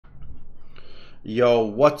Yo,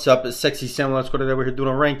 what's up? It's Sexy Sam. Let's go today. We're here doing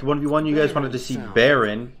a ranked 1v1. You guys wanted to see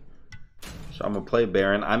Baron, so I'm gonna play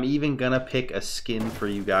Baron. I'm even gonna pick a skin for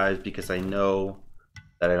you guys because I know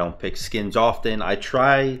that I don't pick skins often. I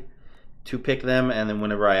try to pick them, and then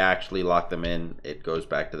whenever I actually lock them in, it goes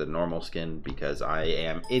back to the normal skin because I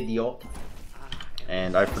am idiot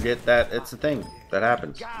and I forget that it's a thing that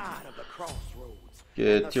happens.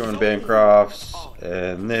 Get 200 Bancrofts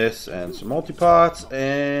and this and some multi-pots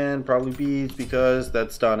and probably beads because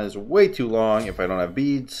that stun is way too long if I don't have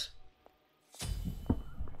beads.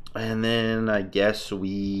 And then I guess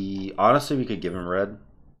honestly we could give him red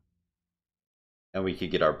and we could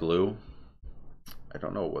get our blue. I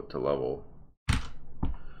don't know what to level.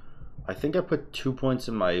 I think I put 2 points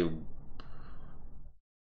in my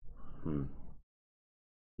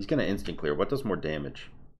He's gonna instant clear. What does more damage?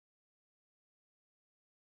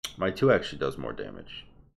 My 2 actually does more damage.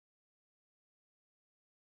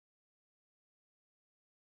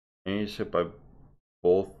 Enemies hit by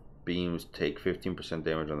both beams take 15%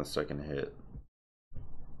 damage on the second hit.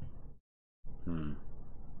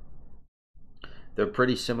 They're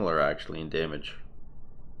pretty similar actually in damage.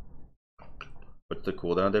 What's the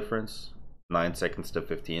cooldown difference? 9 seconds to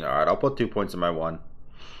 15. Alright, I'll put 2 points in my 1.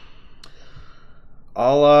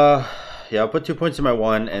 I'll put 2 points in my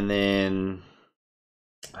 1, and then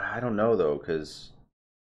I don't know though, because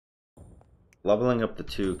leveling up the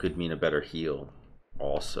 2 could mean a better heal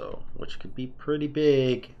also, which could be pretty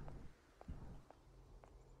big.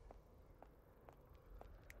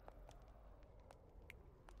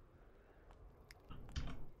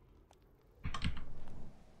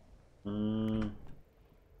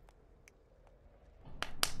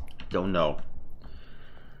 Don't know.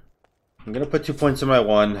 I'm gonna put 2 points in my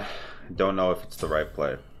 1. Don't know if it's the right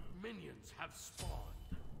play. Minions have spawned.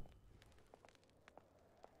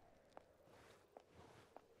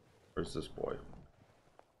 Where's this boy?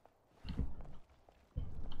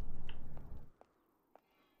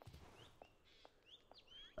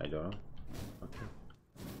 I don't know. Okay.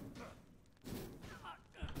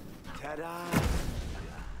 Ta-da!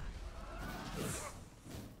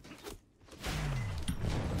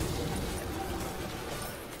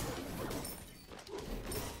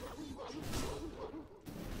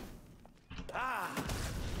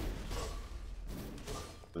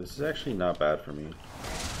 This is actually not bad for me.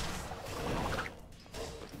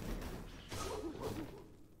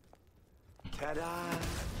 Ta-da!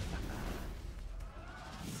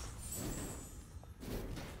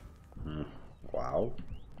 Wow.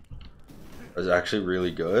 That's actually really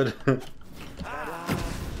good.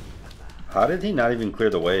 How did he not even clear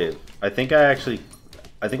the wave? I think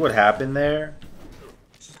what happened there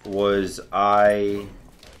was hold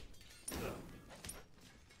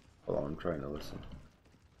on, I'm trying to listen.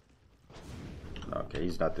 Okay,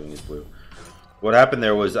 he's not doing his blue. What happened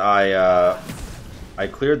there was I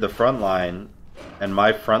cleared the front line, and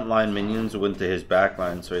my front line minions went to his back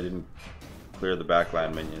line, so he didn't clear the back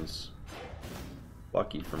line minions.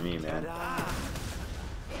 Lucky for me, man.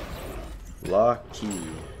 Lucky.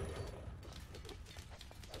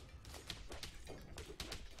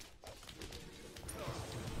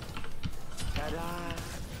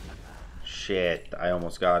 Shit, I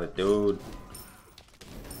almost got it, dude.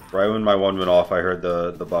 Right when my 1 went off, I heard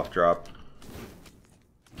the buff drop.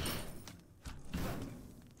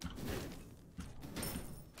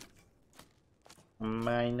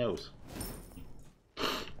 My nose.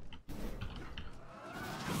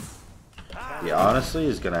 Yeah, honestly,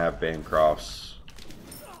 he's gonna have Bancrofts.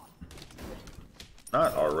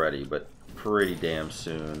 Not already, but pretty damn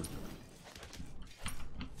soon.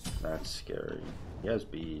 That's scary. He has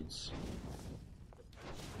beads.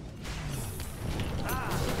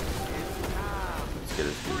 Let's get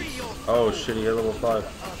his beads. Oh shit, he hit level 5.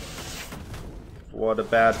 What a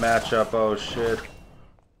bad matchup. Oh shit.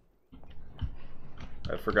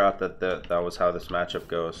 I forgot that was how this matchup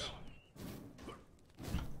goes.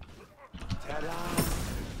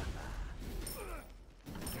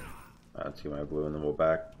 Let's get my blue and then we'll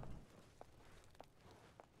back.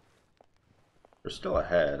 We're still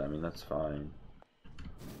ahead. I mean, that's fine.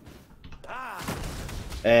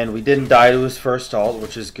 And we didn't die to his first ult,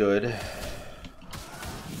 which is good.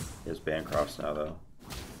 He has Bancrofts now, though.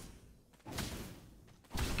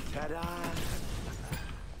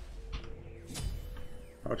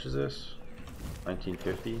 How much is this?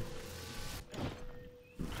 1950.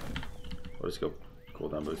 Let's go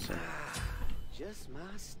cooldown boost in. Just my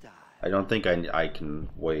style. I don't think I can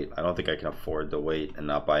wait. I don't think I can afford to wait and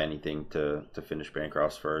not buy anything to finish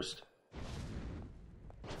Bancrofts first.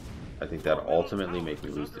 I think that ultimately make me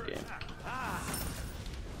lose the game.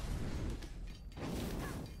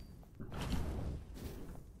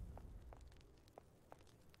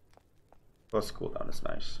 Plus cooldown is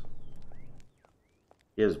nice.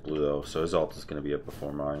 He is blue though, so his ult is going to be up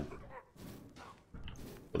before mine.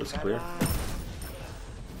 Will this clear?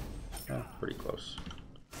 Yeah, pretty close.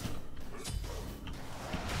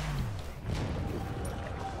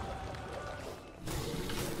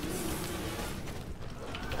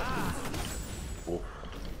 Oof.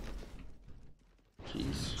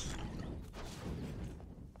 Jeez.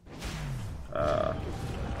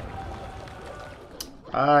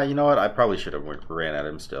 You know what? I probably should have ran at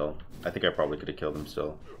him still. I think I probably could have killed him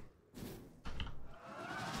still.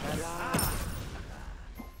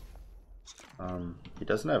 He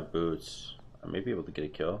doesn't have boots. I may be able to get a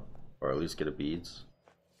kill, or at least get a beads.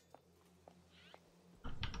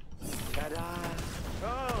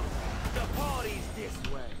 Oh, the party's this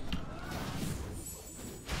way.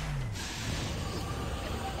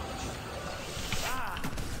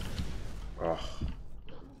 Oh.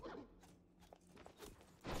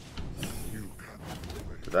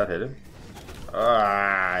 Did that hit him?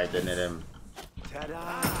 Ah, I didn't hit him.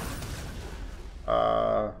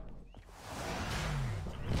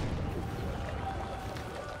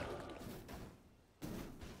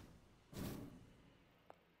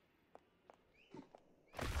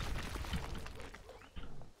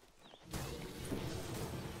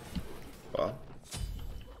 Well.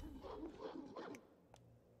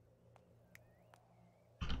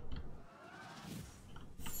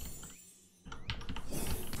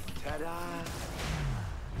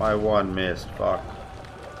 My one missed, fuck.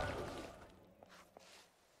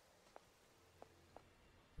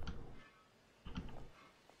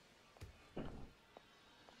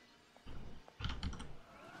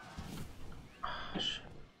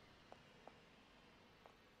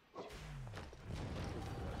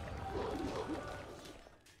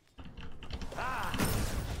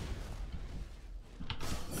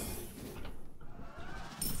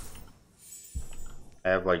 I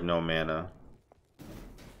have like no mana.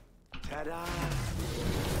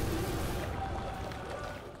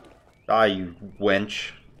 Ah, you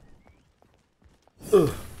wench.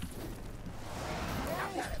 Ugh.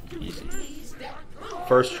 Easy.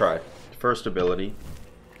 First try. First ability.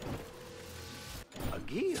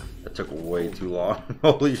 That took way too long.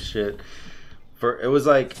 Holy shit. It was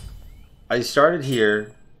like, I started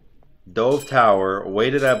here, dove tower,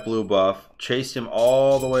 waited at blue buff, chased him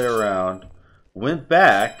all the way around, went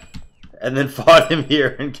back, and then fought him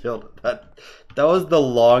here and killed him. That was the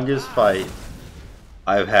longest fight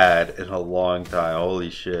I've had in a long time. Holy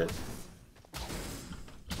shit.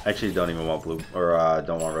 Actually, don't even want blue, or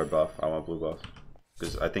don't want red buff. I want blue buff.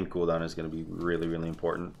 Because I think cooldown is going to be really, really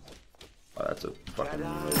important. Oh, that's a fucking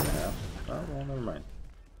minute and a half. Oh, well, never mind.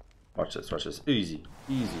 Watch this, watch this. Easy,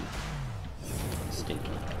 easy. Stinky.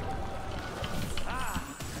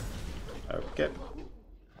 Okay.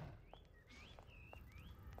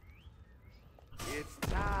 It's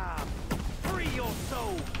time. Free your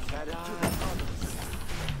soul.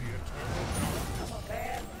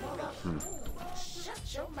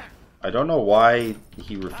 I don't know why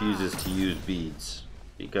he refuses to use beads,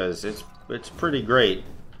 because it's pretty great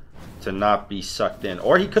to not be sucked in.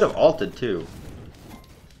 Or he could have ulted too,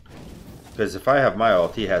 because if I have my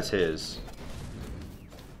ult, he has his.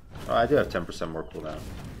 Oh, I do have 10% more cooldown.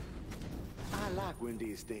 I like when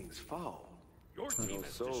these things fall. Your team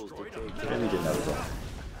has destroyed Maybe he didn't have his ult.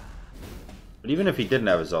 But even if he didn't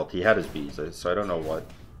have his ult, he had his beads, so I don't know what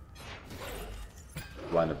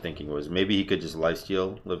line of thinking was. Maybe he could just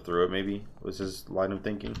lifesteal, live through it, maybe, was his line of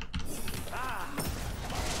thinking.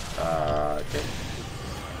 Okay.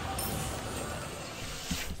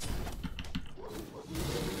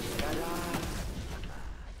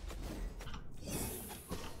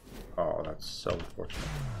 Oh, that's so unfortunate.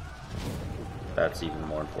 That's even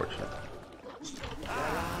more unfortunate.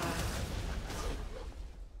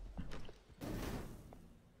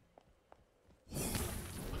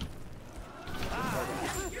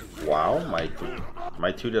 Wow,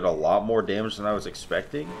 my two did a lot more damage than I was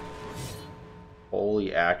expecting.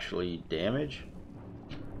 Holy actually damage.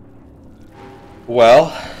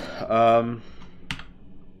 Well,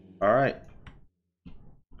 alright.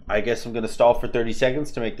 I guess I'm gonna stall for 30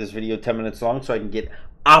 seconds to make this video 10 minutes long so I can get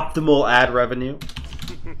optimal ad revenue.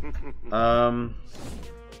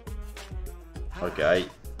 Okay,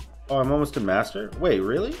 oh, I'm almost a master? Wait,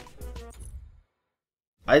 really?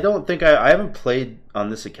 I don't think I haven't played on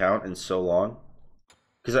this account in so long.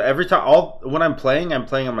 Because every time, when I'm playing on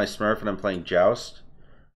my Smurf and I'm playing Joust.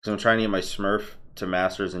 Because I'm trying to get my Smurf to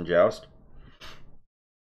Masters in Joust.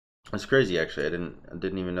 It's crazy, actually. I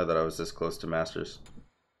didn't even know that I was this close to Masters.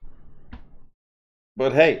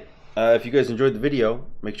 But hey, If you guys enjoyed the video,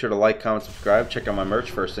 make sure to like, comment, subscribe. Check out my merch,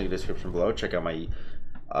 first link in the description below. Check out my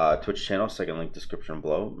Twitch channel, second link description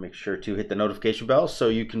below. Make sure to hit the notification bell so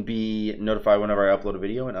you can be notified whenever I upload a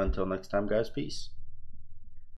video. And until next time, guys, peace.